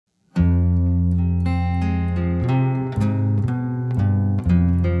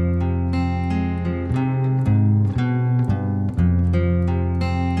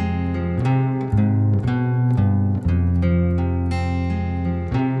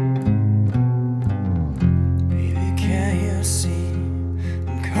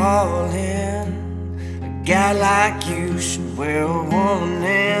falling. A guy like you should wear a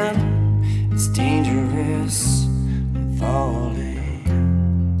warning. It's dangerous, I'm falling.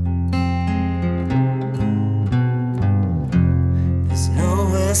 There's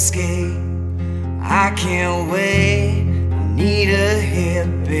no escape, I can't wait. I need a hit,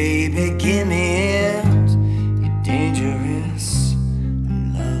 baby, give me it. You're dangerous,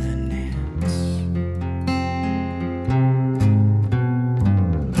 I'm loving it.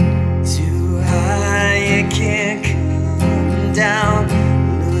 Too high, you can't come down.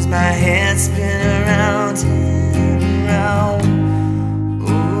 Lose my head, spin around and around.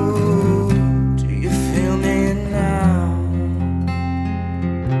 Ooh, do you feel me now?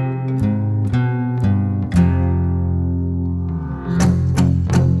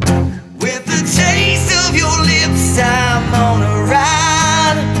 With the taste of your lips, I'm on a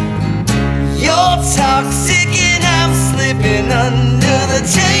ride. You're toxic and I'm slipping under the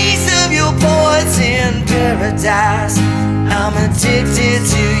taste of your poison paradise. I'm addicted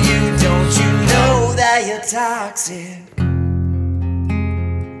to you, don't you know that you're toxic?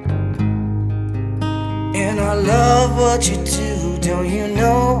 And I love what you do, don't you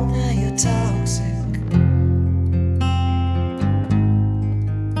know that you're toxic?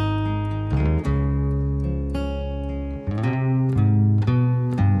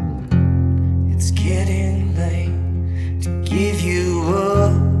 It's getting late to give you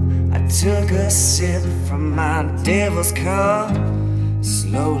up. I took a sip from my devil's cup.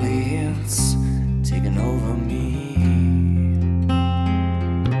 Slowly it's taking over me.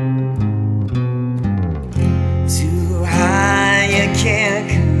 Too high, you can't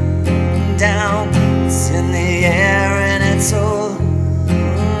come down. It's in the air and it's all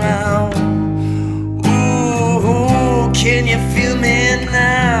around. Ooh, can you feel me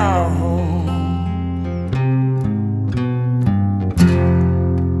now?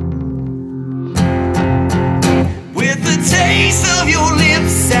 Taste of your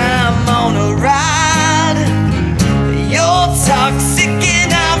lips, I'm on a ride. You're toxic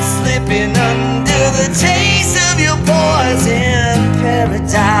and I'm slipping under the taste of your poison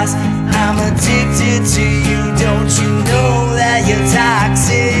paradise. I'm addicted to you, don't you know that you're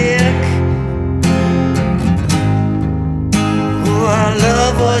toxic? Oh, I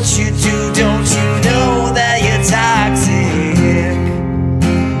love what you do, don't you know that you're toxic?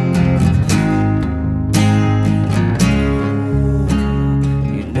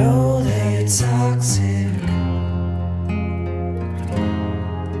 Toxic.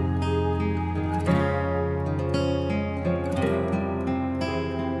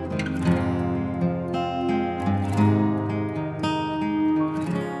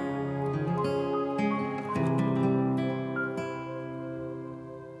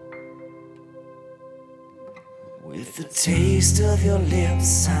 With the taste of your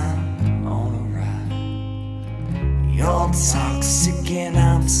lips, I'm on a ride. You're toxic and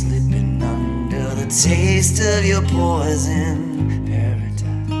I'm slipping under the taste of your poison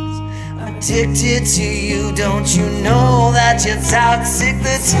paradise. I'm addicted to you, don't you know that you're toxic?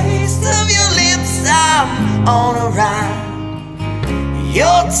 The taste of your lips, I'm on a ride.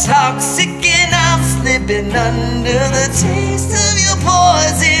 You're toxic and I'm slipping under the taste of your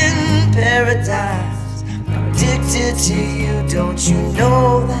poison paradise. I'm addicted to you, don't you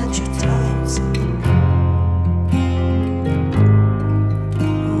know that you're toxic?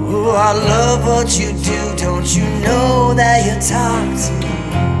 Oh, I love what you do, don't you know that you're toxic?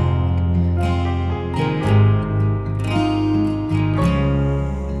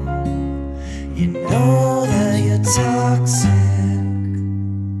 You know that you're toxic.